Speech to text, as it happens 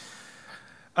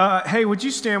Hey, would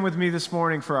you stand with me this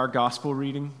morning for our gospel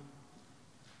reading?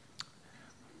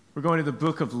 We're going to the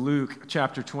book of Luke,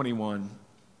 chapter 21.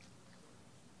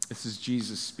 This is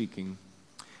Jesus speaking.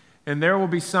 And there will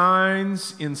be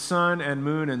signs in sun and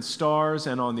moon and stars,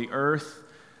 and on the earth,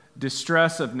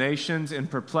 distress of nations in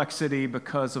perplexity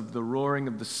because of the roaring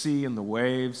of the sea and the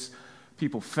waves,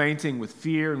 people fainting with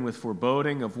fear and with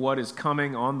foreboding of what is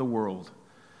coming on the world.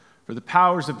 For the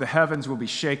powers of the heavens will be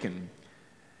shaken.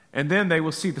 And then they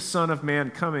will see the Son of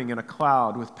Man coming in a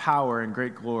cloud with power and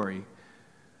great glory.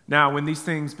 Now, when these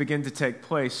things begin to take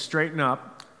place, straighten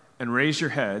up and raise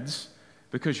your heads,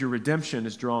 because your redemption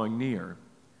is drawing near.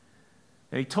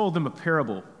 And he told them a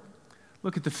parable.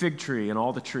 Look at the fig tree and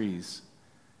all the trees.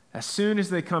 As soon as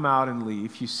they come out in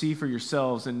leaf, you see for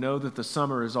yourselves and know that the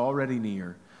summer is already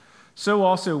near. So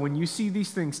also, when you see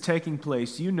these things taking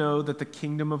place, you know that the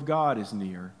kingdom of God is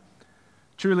near.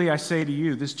 Truly, I say to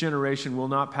you, this generation will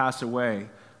not pass away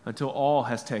until all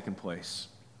has taken place.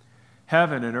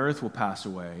 Heaven and earth will pass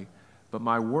away, but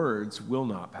my words will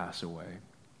not pass away.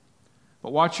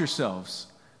 But watch yourselves,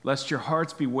 lest your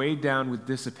hearts be weighed down with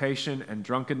dissipation and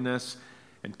drunkenness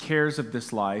and cares of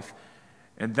this life,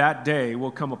 and that day will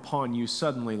come upon you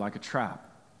suddenly like a trap.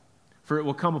 For it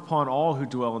will come upon all who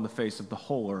dwell on the face of the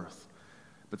whole earth.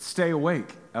 But stay awake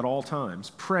at all times,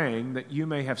 praying that you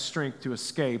may have strength to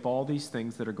escape all these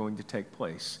things that are going to take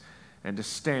place and to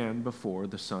stand before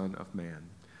the Son of Man.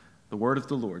 The word of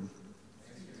the Lord.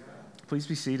 Please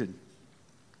be seated.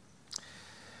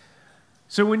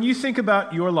 So when you think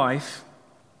about your life,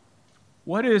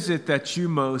 what is it that you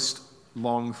most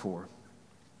long for?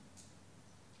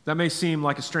 That may seem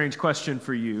like a strange question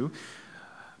for you,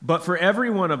 but for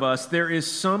every one of us, there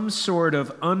is some sort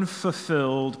of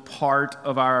unfulfilled part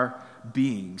of our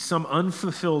being, some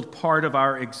unfulfilled part of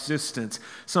our existence,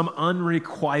 some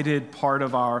unrequited part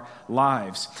of our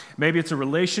lives. Maybe it's a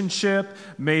relationship,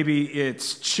 maybe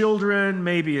it's children,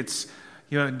 maybe it's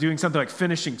doing something like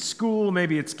finishing school,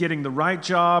 maybe it's getting the right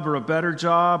job or a better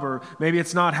job, or maybe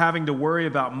it's not having to worry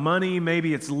about money,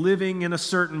 maybe it's living in a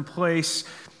certain place.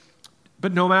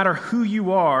 But no matter who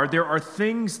you are, there are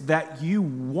things that you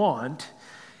want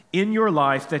in your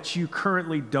life that you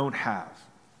currently don't have.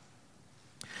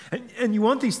 And you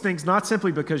want these things not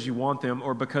simply because you want them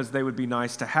or because they would be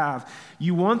nice to have.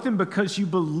 You want them because you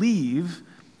believe,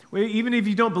 even if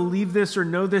you don't believe this or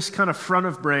know this kind of front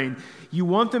of brain, you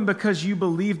want them because you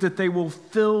believe that they will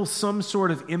fill some sort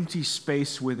of empty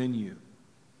space within you.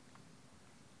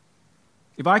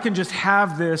 If I can just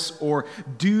have this or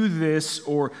do this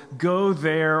or go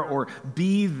there or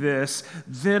be this,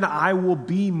 then I will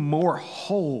be more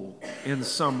whole in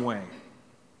some way.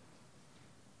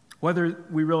 Whether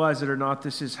we realize it or not,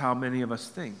 this is how many of us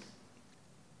think.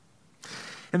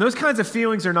 And those kinds of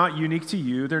feelings are not unique to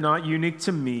you. They're not unique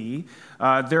to me.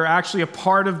 They're actually a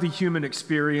part of the human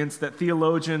experience that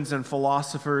theologians and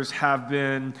philosophers have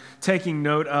been taking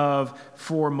note of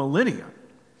for millennia.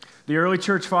 The early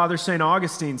church father, St.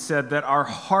 Augustine, said that our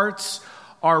hearts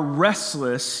are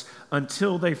restless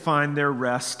until they find their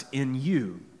rest in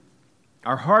you.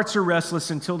 Our hearts are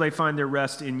restless until they find their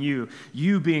rest in you,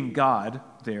 you being God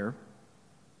there.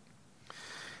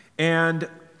 And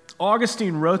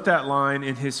Augustine wrote that line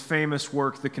in his famous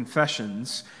work, The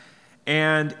Confessions,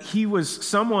 and he was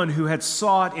someone who had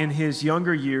sought in his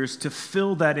younger years to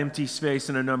fill that empty space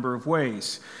in a number of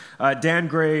ways. Dan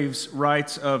Graves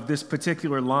writes of this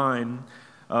particular line,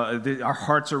 our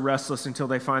hearts are restless until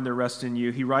they find their rest in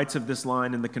you. He writes of this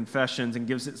line in the Confessions and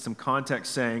gives it some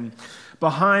context, saying,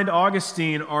 behind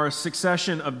Augustine are a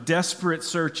succession of desperate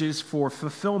searches for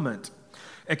fulfillment,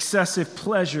 excessive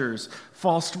pleasures,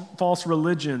 false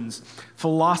religions,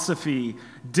 philosophy,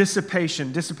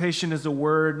 dissipation. Dissipation is a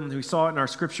word, and we saw it in our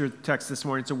scripture text this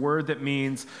morning. It's a word that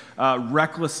means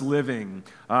reckless living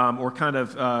or kind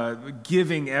of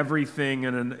giving everything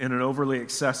in an overly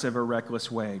excessive or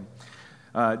reckless way.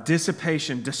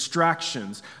 Dissipation,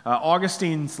 distractions.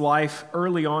 Augustine's life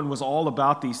early on was all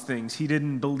about these things. He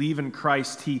didn't believe in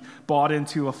Christ. He bought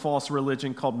into a false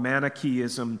religion called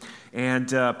Manichaeism and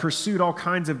pursued all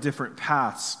kinds of different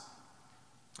paths.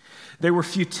 They were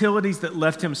futilities that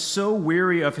left him so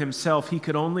weary of himself, he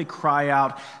could only cry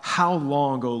out, "How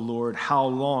long, O Lord, how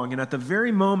long?" And at the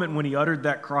very moment when he uttered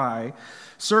that cry,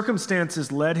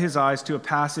 circumstances led his eyes to a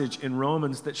passage in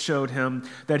Romans that showed him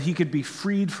that he could be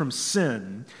freed from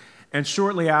sin, and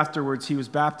shortly afterwards he was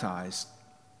baptized.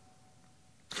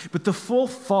 But the full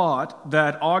thought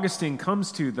that Augustine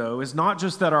comes to, though, is not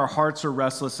just that our hearts are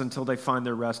restless until they find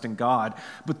their rest in God,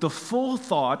 but the full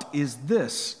thought is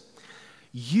this: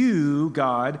 you,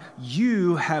 God,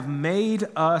 you have made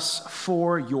us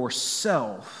for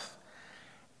yourself,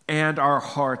 and our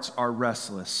hearts are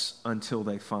restless until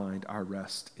they find our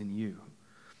rest in you.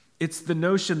 It's the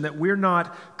notion that we're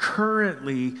not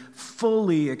currently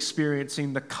fully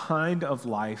experiencing the kind of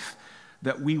life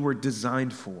that we were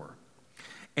designed for.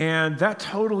 And that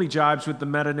totally jibes with the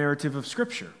meta-narrative of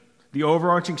Scripture, the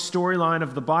overarching storyline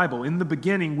of the Bible. In the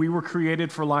beginning, we were created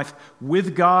for life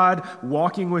with God,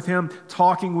 walking with Him,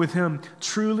 talking with Him,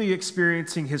 truly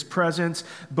experiencing His presence,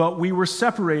 but we were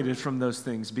separated from those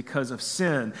things because of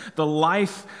sin. The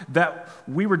life that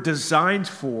we were designed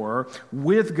for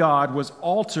with God was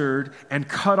altered and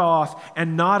cut off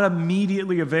and not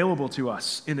immediately available to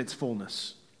us in its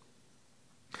fullness.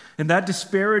 And that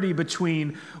disparity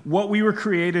between what we were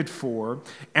created for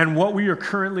and what we are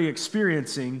currently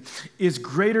experiencing is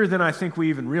greater than I think we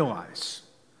even realize.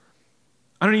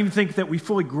 I don't even think that we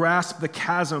fully grasp the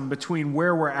chasm between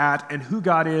where we're at and who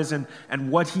God is and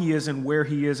what He is and where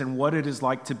He is and what it is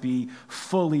like to be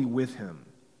fully with Him.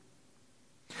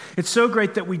 It's so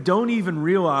great that we don't even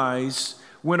realize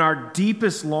when our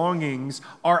deepest longings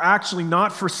are actually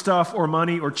not for stuff or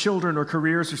money or children or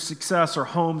careers or success or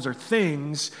homes or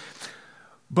things,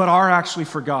 but are actually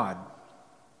for God.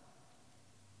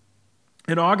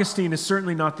 And Augustine is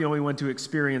certainly not the only one to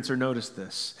experience or notice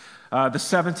this. The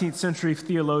 17th century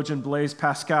theologian Blaise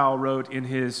Pascal wrote in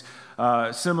his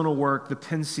seminal work, The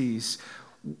Pensies,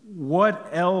 what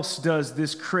else does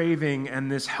this craving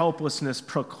and this helplessness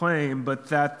proclaim but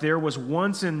that there was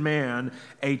once in man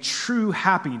a true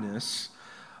happiness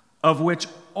of which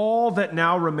all that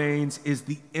now remains is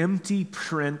the empty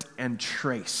print and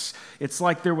trace. It's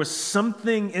like there was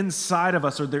something inside of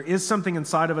us, or there is something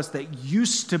inside of us that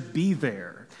used to be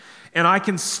there. And I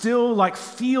can still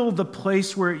feel the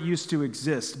place where it used to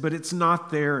exist, but it's not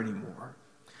there anymore.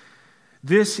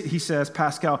 This, he says,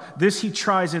 Pascal, this he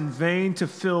tries in vain to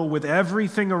fill with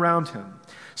everything around him,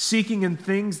 seeking in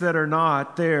things that are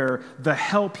not there the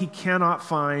help he cannot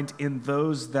find in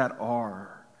those that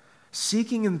are.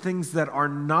 Seeking in things that are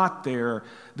not there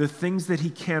the things that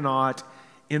he cannot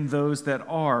in those that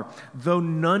are, though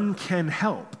none can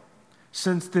help,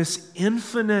 since this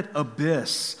infinite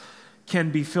abyss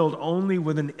can be filled only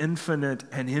with an infinite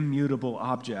and immutable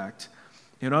object.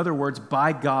 In other words,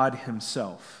 by God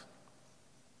Himself.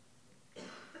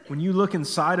 When you look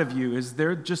inside of you, is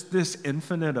there just this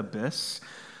infinite abyss?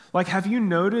 Have you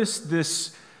noticed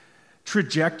this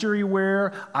trajectory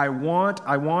where I want?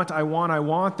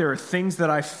 There are things that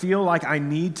I feel like I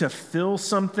need to fill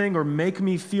something or make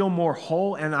me feel more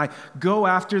whole, and I go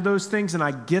after those things and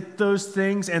I get those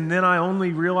things, and then I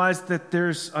only realize that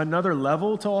there's another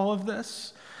level to all of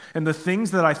this. And the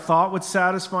things that I thought would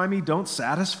satisfy me don't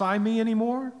satisfy me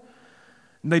anymore.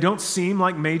 They don't seem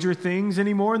like major things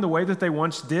anymore in the way that they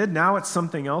once did. Now it's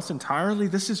something else entirely.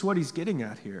 This is what he's getting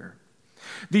at here.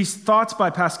 These thoughts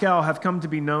by Pascal have come to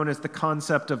be known as the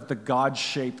concept of the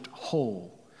God-shaped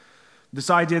hole. This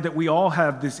idea that we all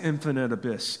have this infinite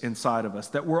abyss inside of us,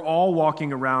 that we're all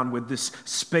walking around with this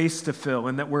space to fill,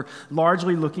 and that we're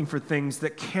largely looking for things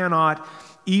that cannot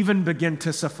even begin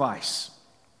to suffice.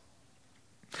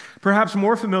 Perhaps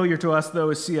more familiar to us, though,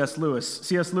 is C.S. Lewis.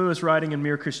 C.S. Lewis, writing in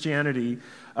Mere Christianity,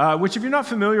 which, if you're not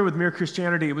familiar with Mere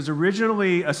Christianity, it was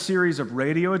originally a series of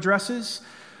radio addresses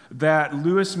that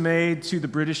Lewis made to the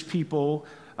British people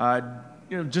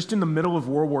just in the middle of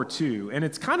World War II. And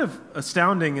it's kind of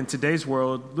astounding in today's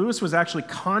world. Lewis was actually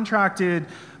contracted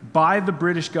by the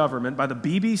British government, by the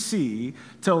BBC,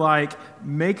 to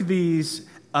make these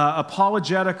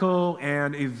apologetical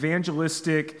and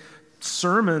evangelistic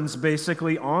sermons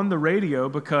basically on the radio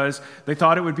because they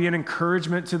thought it would be an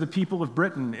encouragement to the people of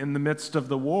Britain in the midst of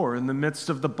the war, in the midst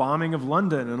of the bombing of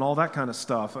London and all that kind of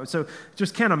stuff. So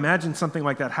just can't imagine something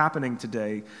like that happening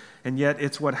today, and yet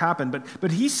it's what happened.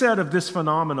 But he said of this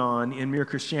phenomenon in Mere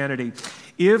Christianity,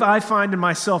 if I find in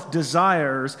myself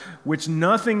desires which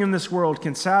nothing in this world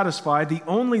can satisfy, the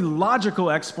only logical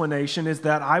explanation is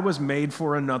that I was made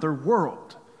for another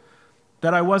world,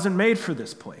 that I wasn't made for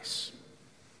this place.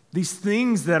 These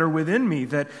things that are within me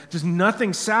that just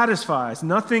nothing satisfies,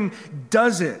 nothing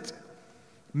does it.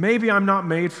 Maybe I'm not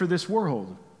made for this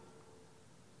world.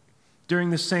 During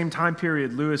this same time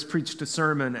period, Lewis preached a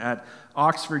sermon at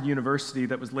Oxford University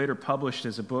that was later published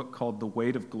as a book called The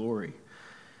Weight of Glory.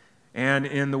 And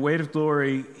in The Weight of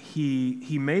Glory,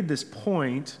 he made this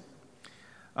point.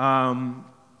 He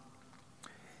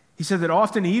said that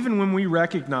often, even when we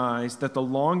recognize that the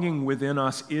longing within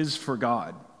us is for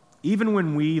God, even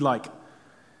when we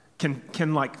can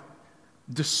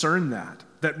discern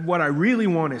that what I really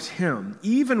want is Him,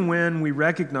 even when we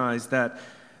recognize that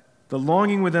the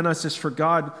longing within us is for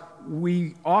God,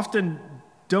 we often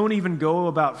don't even go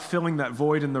about filling that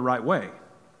void in the right way.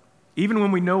 even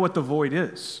when we know what the void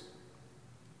is.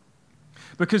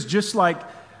 Because just like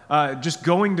just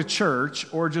going to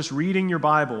church or just reading your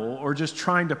Bible or just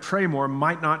trying to pray more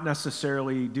might not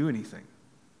necessarily do anything.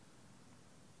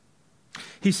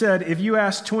 He said, if you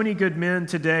asked 20 good men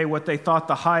today what they thought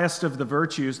the highest of the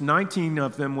virtues, 19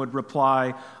 of them would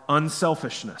reply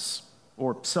unselfishness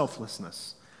or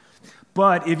selflessness.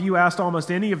 But if you asked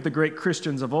almost any of the great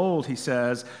Christians of old, he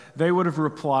says, they would have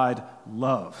replied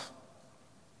love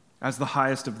as the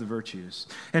highest of the virtues.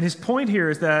 And his point here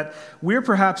is that we're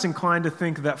perhaps inclined to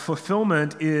think that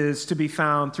fulfillment is to be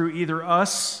found through either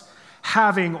us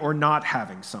having or not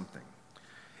having something.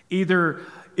 Either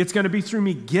it's going to be through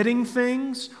me getting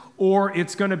things, or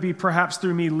it's going to be perhaps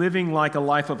through me living like a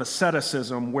life of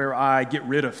asceticism where I get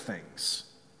rid of things.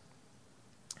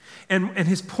 And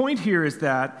his point here is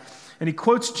that, and he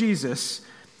quotes Jesus,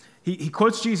 he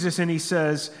quotes Jesus and he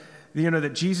says,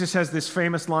 that Jesus has this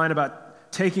famous line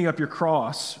about taking up your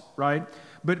cross, right?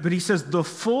 But he says the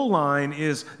full line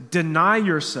is deny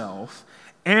yourself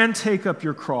and take up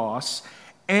your cross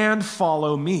and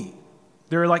follow me.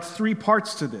 There are like three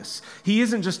parts to this. He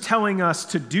isn't just telling us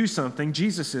to do something.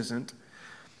 Jesus isn't.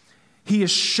 He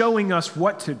is showing us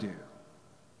what to do.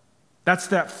 That's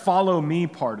that follow me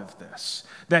part of this.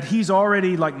 That he's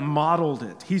already like modeled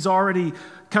it. He's already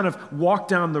kind of walked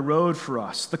down the road for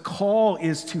us. The call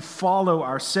is to follow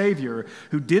our Savior,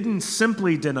 who didn't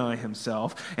simply deny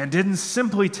himself and didn't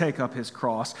simply take up his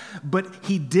cross, but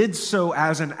he did so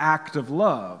as an act of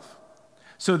love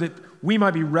so that we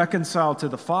might be reconciled to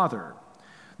the Father.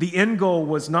 The end goal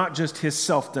was not just his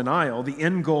self-denial. The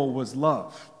end goal was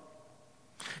love.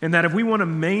 And that if we want to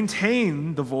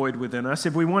maintain the void within us,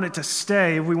 if we want it to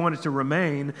stay, if we want it to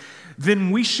remain,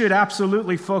 then we should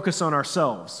absolutely focus on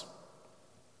ourselves.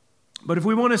 But if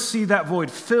we want to see that void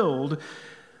filled,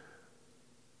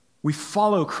 we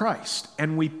follow Christ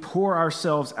and we pour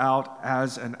ourselves out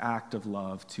as an act of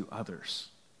love to others.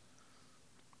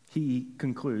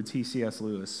 C.S.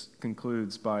 Lewis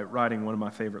concludes by writing one of my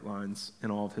favorite lines in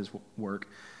all of his work.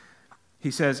 He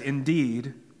says,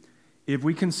 indeed, if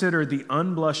we consider the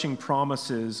unblushing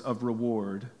promises of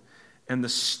reward and the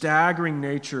staggering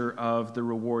nature of the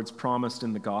rewards promised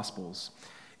in the Gospels,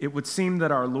 it would seem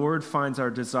that our Lord finds our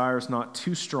desires not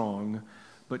too strong,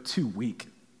 but too weak.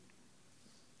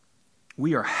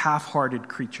 We are half-hearted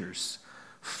creatures,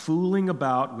 fooling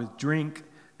about with drink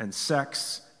and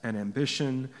sex and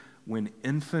ambition when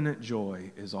infinite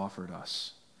joy is offered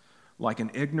us. Like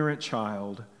an ignorant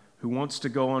child who wants to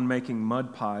go on making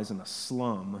mud pies in a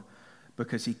slum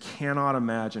because he cannot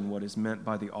imagine what is meant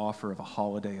by the offer of a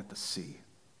holiday at the sea.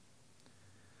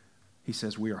 He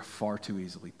says we are far too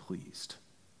easily pleased.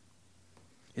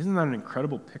 Isn't that an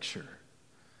incredible picture?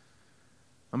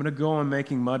 I'm going to go on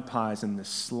making mud pies in this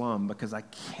slum because I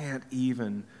can't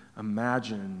even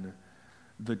imagine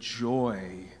the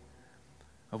joy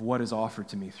of what is offered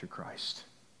to me through Christ.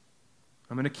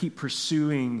 I'm going to keep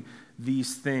pursuing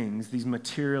these things, these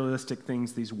materialistic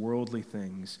things, these worldly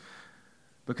things,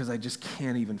 because I just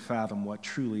can't even fathom what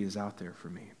truly is out there for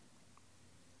me.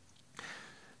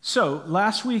 So,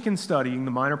 last week in studying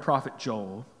the minor prophet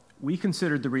Joel, we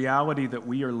considered the reality that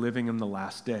we are living in the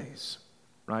last days,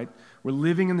 right? We're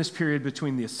living in this period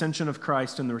between the ascension of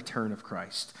Christ and the return of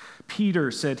Christ. Peter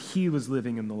said he was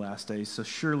living in the last days, so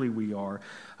surely we are.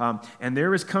 And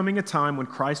there is coming a time when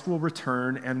Christ will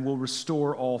return and will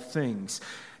restore all things.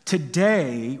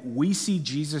 Today, we see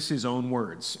Jesus' own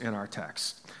words in our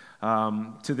text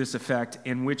to this effect,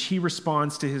 in which he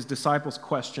responds to his disciples'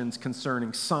 questions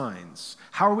concerning signs.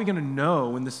 How are we going to know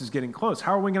when this is getting close?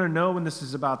 How are we going to know when this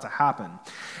is about to happen?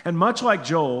 And much like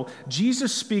Joel,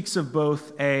 Jesus speaks of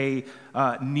both a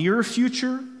near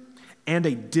future and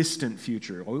a distant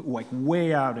future, like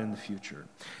way out in the future.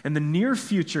 And the near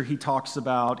future he talks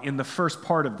about in the first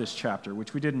part of this chapter,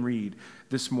 which we didn't read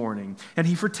this morning. And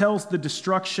he foretells the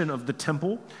destruction of the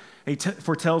temple. He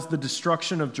foretells the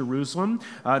destruction of Jerusalem.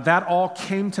 That all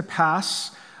came to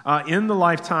pass in the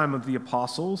lifetime of the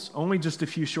apostles. Only just a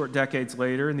few short decades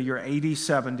later, in the year AD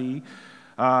 70,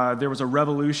 there was a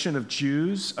revolution of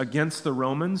Jews against the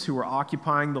Romans who were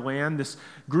occupying the land. This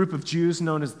group of Jews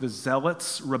known as the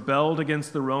Zealots rebelled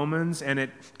against the Romans, and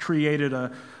it created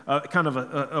a kind of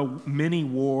a mini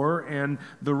war. And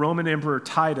the Roman Emperor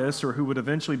Titus, or who would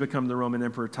eventually become the Roman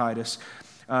Emperor Titus,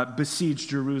 besieged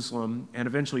Jerusalem and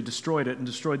eventually destroyed it and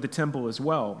destroyed the temple as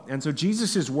well. And so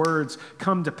Jesus' words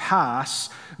come to pass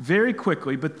very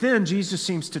quickly, but then Jesus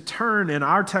seems to turn in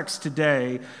our text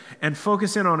today and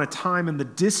focus in on a time in the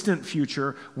distant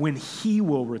future when he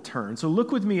will return. So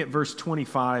look with me at verse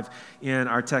 25 in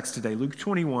our text today. Luke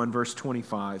 21, verse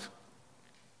 25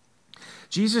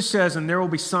 Jesus says, and there will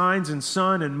be signs in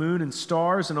sun and moon and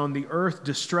stars, and on the earth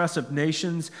distress of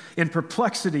nations, in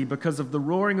perplexity because of the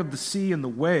roaring of the sea and the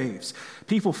waves,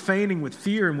 people fainting with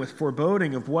fear and with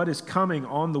foreboding of what is coming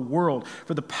on the world.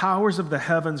 For the powers of the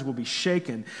heavens will be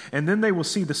shaken, and then they will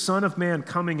see the Son of Man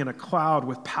coming in a cloud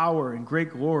with power and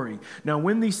great glory. Now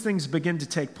when these things begin to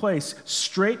take place,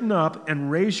 straighten up and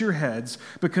raise your heads,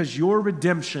 because your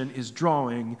redemption is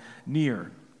drawing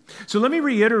near. So let me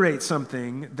reiterate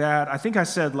something that I think I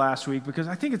said last week, because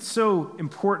I think it's so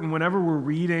important whenever we're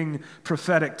reading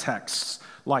prophetic texts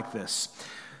like this.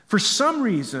 For some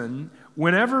reason,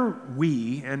 whenever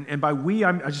we, and by we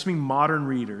I just mean modern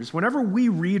readers, whenever we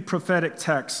read prophetic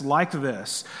texts like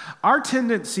this, our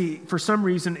tendency for some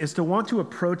reason is to want to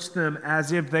approach them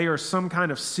as if they are some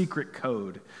kind of secret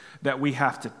code that we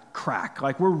have to crack.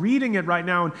 Like we're reading it right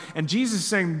now, and Jesus is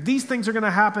saying these things are going to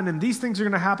happen and these things are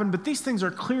going to happen, but these things are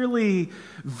clearly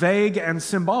vague and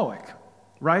symbolic,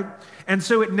 right? And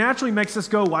so it naturally makes us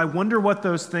go, well, I wonder what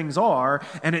those things are,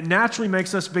 and it naturally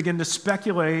makes us begin to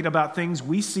speculate about things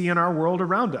we see in our world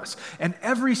around us. And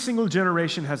every single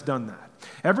generation has done that.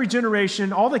 Every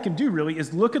generation, all they can do really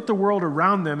is look at the world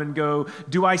around them and go,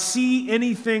 do I see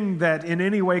anything that in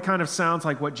any way kind of sounds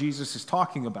like what Jesus is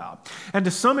talking about? And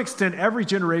to some extent, every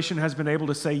generation has been able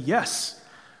to say, yes,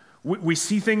 we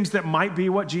see things that might be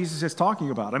what Jesus is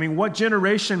talking about. I mean, what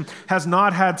generation has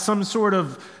not had some sort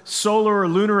of solar or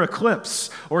lunar eclipse,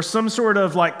 or some sort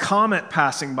of like comet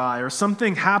passing by, or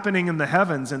something happening in the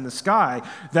heavens, in the sky,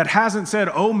 that hasn't said,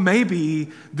 oh, maybe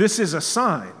this is a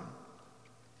sign?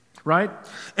 Right?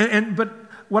 But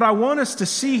what I want us to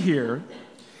see here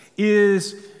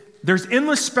is there's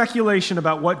endless speculation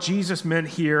about what Jesus meant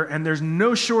here, and there's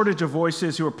no shortage of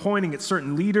voices who are pointing at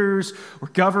certain leaders or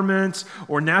governments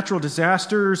or natural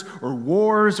disasters or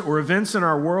wars or events in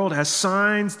our world as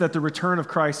signs that the return of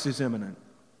Christ is imminent.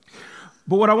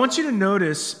 But what I want you to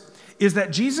notice is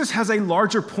that Jesus has a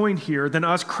larger point here than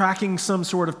us cracking some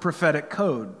sort of prophetic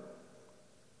code.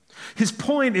 His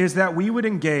point is that we would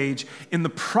engage in the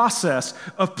process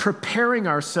of preparing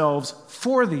ourselves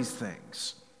for these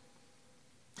things.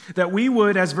 That we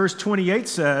would, as verse 28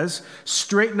 says,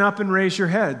 straighten up and raise your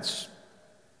heads.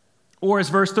 Or as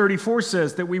verse 34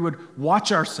 says, that we would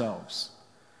watch ourselves.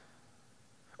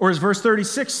 Or as verse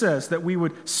 36 says, that we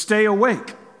would stay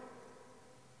awake.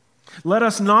 Let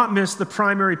us not miss the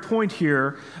primary point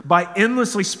here by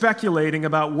endlessly speculating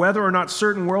about whether or not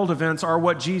certain world events are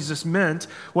what Jesus meant,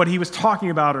 what he was talking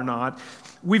about or not.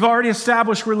 We've already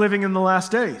established we're living in the last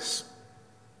days.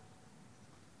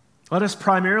 Let us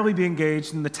primarily be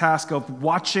engaged in the task of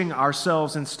watching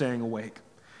ourselves and staying awake.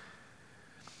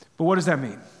 But what does that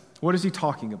mean? What is he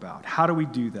talking about? How do we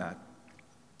do that?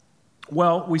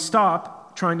 Well, we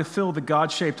stop trying to fill the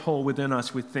God-shaped hole within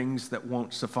us with things that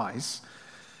won't suffice.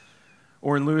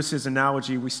 Or in Lewis's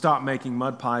analogy, we stop making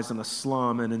mud pies in a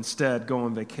slum and instead go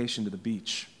on vacation to the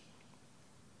beach.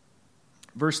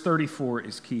 Verse 34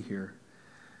 is key here.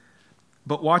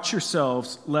 But watch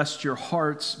yourselves, lest your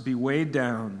hearts be weighed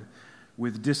down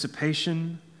with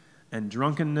dissipation and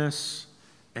drunkenness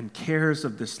and cares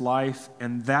of this life,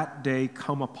 and that day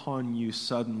come upon you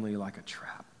suddenly like a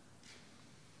trap.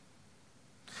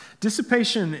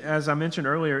 Dissipation, as I mentioned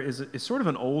earlier, is sort of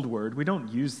an old word. We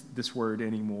don't use this word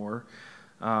anymore.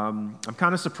 I'm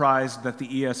kind of surprised that the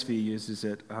ESV uses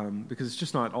it because it's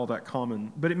just not all that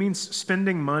common. But it means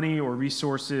spending money or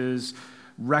resources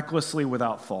recklessly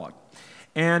without thought.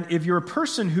 And if you're a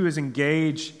person who is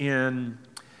engaged in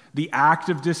the act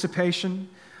of dissipation,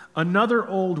 another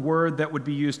old word that would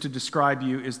be used to describe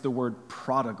you is the word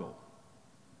prodigal.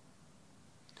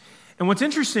 And what's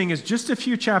interesting is just a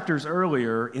few chapters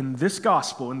earlier in this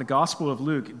gospel, in the Gospel of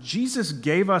Luke, Jesus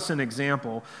gave us an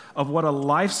example of what a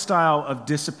lifestyle of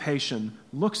dissipation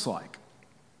looks like.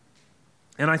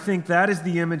 And I think that is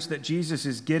the image that Jesus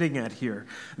is getting at here,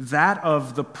 that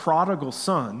of the prodigal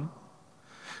son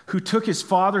who took his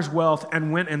father's wealth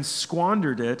and went and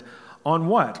squandered it on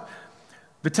what?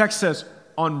 The text says,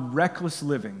 on reckless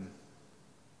living.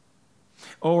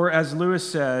 Or as Lewis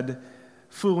said,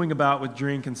 fooling about with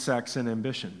drink and sex and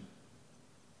ambition.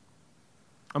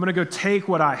 I'm going to go take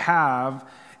what I have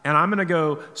and I'm going to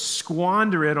go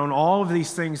squander it on all of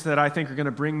these things that I think are going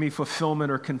to bring me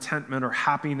fulfillment or contentment or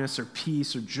happiness or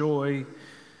peace or joy.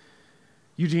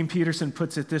 Eugene Peterson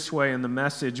puts it this way in the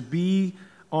Message: be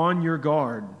on your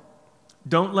guard.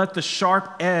 Don't let the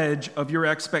sharp edge of your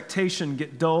expectation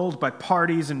get dulled by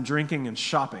parties and drinking and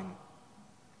shopping.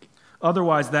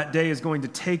 Otherwise, that day is going to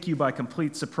take you by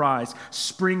complete surprise,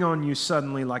 spring on you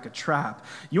suddenly like a trap.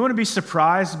 You want to be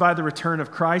surprised by the return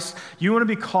of Christ? You want to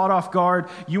be caught off guard?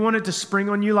 You want it to spring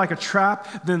on you like a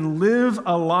trap? Then live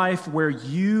a life where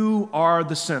you are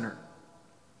the center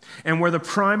and where the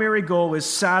primary goal is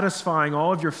satisfying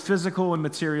all of your physical and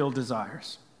material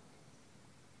desires.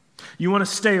 You want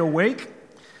to stay awake?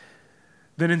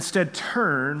 Then instead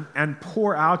turn and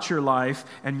pour out your life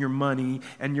and your money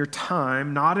and your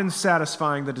time, not in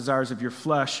satisfying the desires of your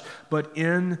flesh, but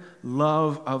in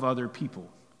love of other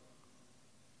people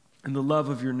and the love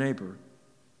of your neighbor.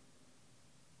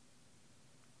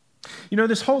 You know,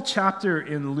 this whole chapter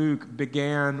in Luke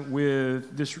began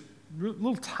with this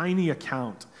little tiny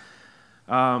account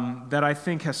that I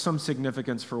think has some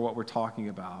significance for what we're talking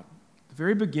about. The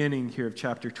very beginning here of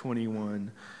chapter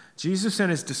 21, Jesus and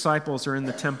his disciples are in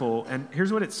the temple, and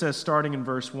here's what it says starting in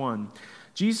verse 1.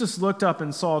 Jesus looked up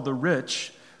and saw the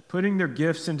rich putting their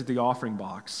gifts into the offering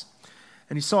box,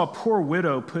 and he saw a poor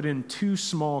widow put in 2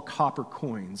 small copper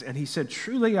coins, and he said,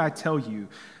 "Truly I tell you,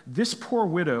 this poor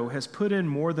widow has put in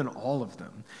more than all of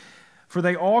them, for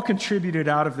they all contributed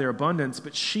out of their abundance,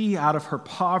 but she out of her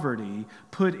poverty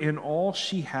put in all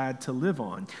she had to live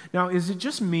on." Now, is it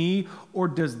just me, or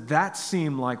does that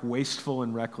seem like wasteful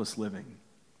and reckless living?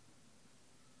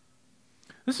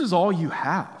 This is all you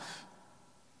have.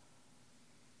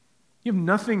 You have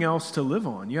nothing else to live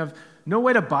on. You have no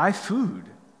way to buy food.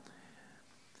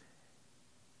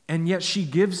 And yet she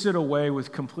gives it away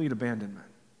with complete abandonment.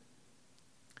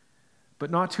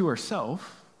 But not to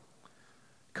herself,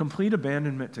 complete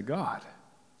abandonment to God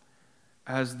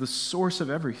as the source of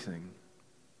everything.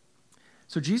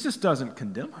 So Jesus doesn't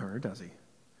condemn her, does he?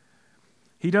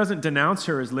 He doesn't denounce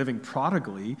her as living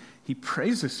prodigally. He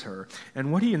praises her.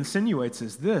 And what he insinuates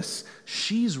is this: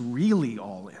 she's really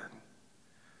all in.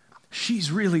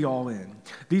 She's really all in.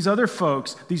 These other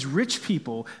folks, these rich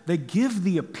people, they give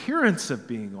the appearance of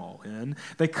being all in.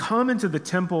 They come into the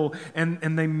temple and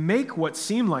they make what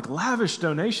seem like lavish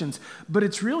donations, but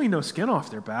it's really no skin off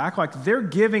their back. Like they're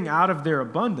giving out of their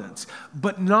abundance,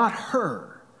 but not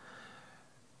her.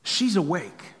 She's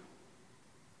awake.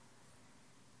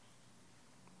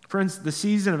 Friends, the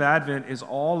season of Advent is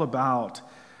all about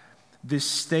this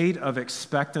state of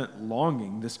expectant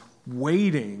longing, this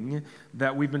waiting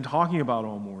that we've been talking about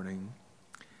all morning,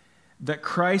 that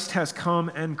Christ has come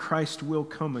and Christ will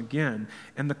come again.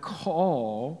 And the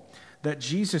call that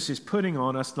Jesus is putting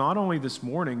on us, not only this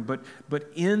morning, but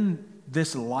in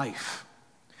this life.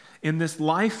 In this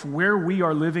life where we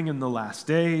are living in the last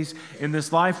days, in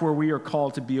this life where we are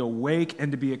called to be awake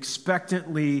and to be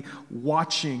expectantly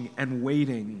watching and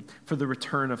waiting for the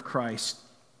return of Christ.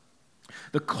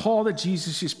 The call that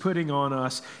Jesus is putting on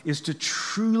us is to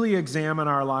truly examine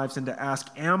our lives and to ask,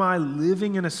 am I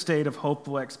living in a state of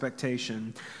hopeful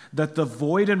expectation that the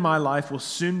void in my life will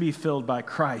soon be filled by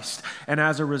Christ? And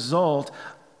as a result,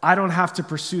 I don't have to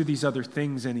pursue these other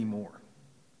things anymore.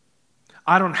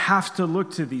 I don't have to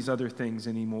look to these other things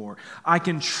anymore. I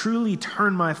can truly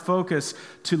turn my focus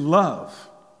to love.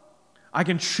 I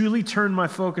can truly turn my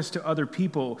focus to other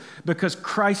people because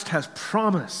Christ has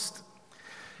promised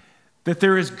that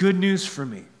there is good news for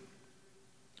me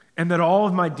and that all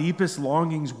of my deepest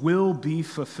longings will be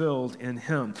fulfilled in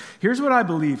him. Here's what I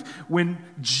believe. When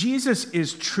Jesus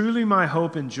is truly my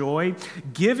hope and joy,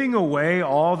 giving away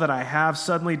all that I have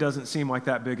suddenly doesn't seem like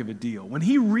that big of a deal. When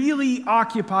he really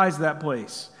occupies that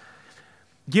place,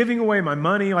 giving away my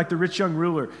money like the rich young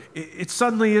ruler, it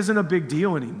suddenly isn't a big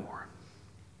deal anymore.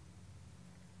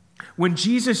 When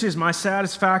Jesus is my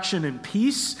satisfaction and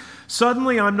peace,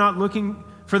 suddenly I'm not looking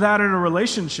for that in a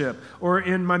relationship or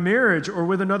in my marriage or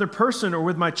with another person or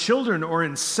with my children or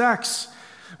in sex.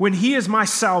 When he is my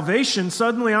salvation,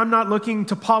 suddenly I'm not looking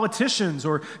to politicians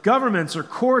or governments or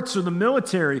courts or the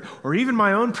military or even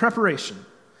my own preparation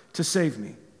to save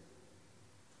me.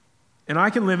 And I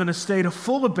can live in a state of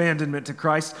full abandonment to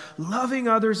Christ, loving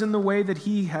others in the way that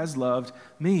he has loved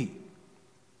me.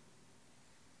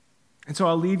 And so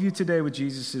I'll leave you today with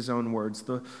Jesus' own words,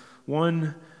 the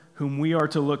one whom we are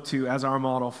to look to as our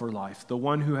model for life, the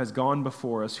one who has gone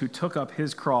before us, who took up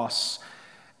his cross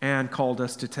and called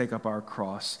us to take up our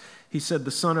cross. He said, the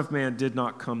Son of Man did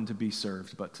not come to be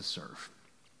served, but to serve.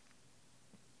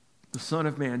 The Son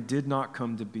of Man did not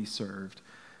come to be served,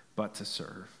 but to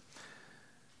serve.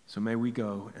 So may we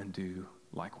go and do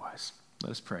likewise.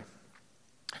 Let us pray.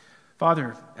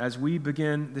 Father, as we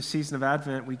begin this season of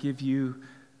Advent, we give you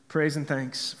praise and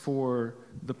thanks for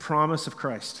the promise of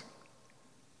Christ.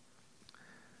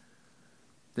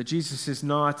 That Jesus is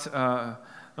not a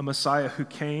Messiah who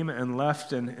came and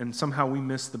left and somehow we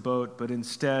missed the boat, but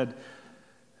instead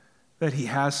that he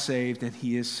has saved and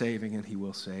he is saving and he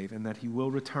will save, and that he will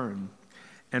return.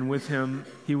 And with him,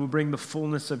 he will bring the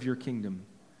fullness of your kingdom.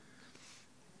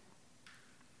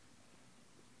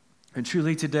 And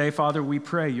truly today, Father, we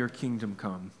pray your kingdom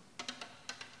come.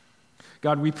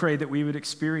 God, we pray that we would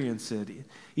experience it,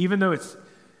 even though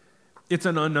it's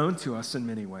an unknown to us in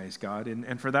many ways, God.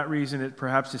 And for that reason, it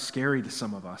perhaps is scary to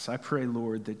some of us. I pray,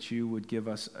 Lord, that you would give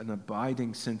us an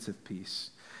abiding sense of peace,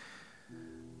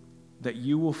 that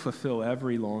you will fulfill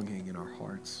every longing in our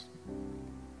hearts,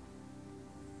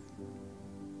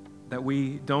 that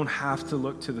we don't have to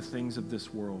look to the things of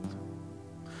this world.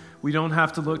 We don't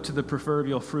have to look to the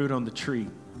proverbial fruit on the tree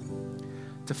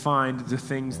to find the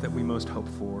things that we most hope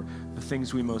for, the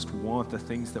things we most want, the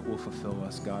things that will fulfill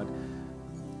us, God.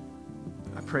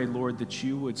 I pray, Lord, that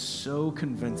you would so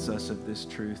convince us of this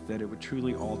truth that it would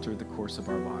truly alter the course of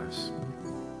our lives.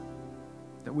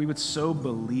 That we would so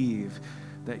believe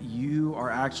that you are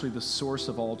actually the source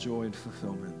of all joy and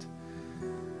fulfillment.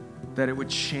 That it would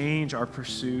change our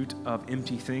pursuit of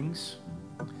empty things.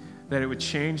 That it would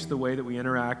change the way that we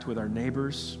interact with our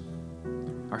neighbors,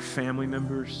 our family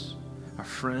members, our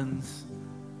friends,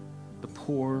 the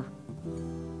poor.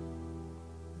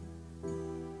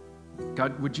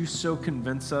 God, would you so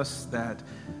convince us that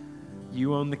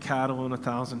you own the cattle on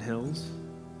 1,000 hills?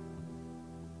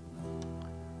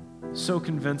 So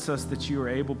convince us that you are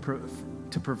able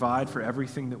to provide for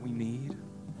everything that we need.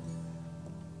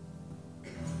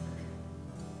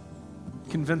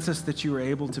 Convince us that you are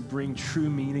able to bring true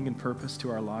meaning and purpose to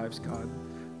our lives, God.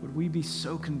 Would we be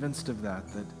so convinced of that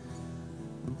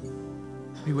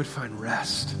we would find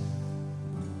rest?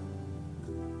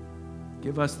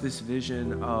 Give us this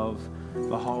vision of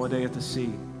the holiday at the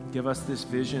sea. Give us this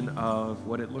vision of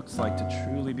what it looks like to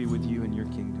truly be with you in your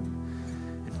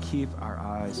kingdom. And keep our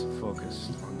eyes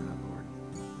focused on that, Lord.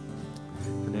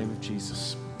 In the name of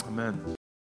Jesus, amen.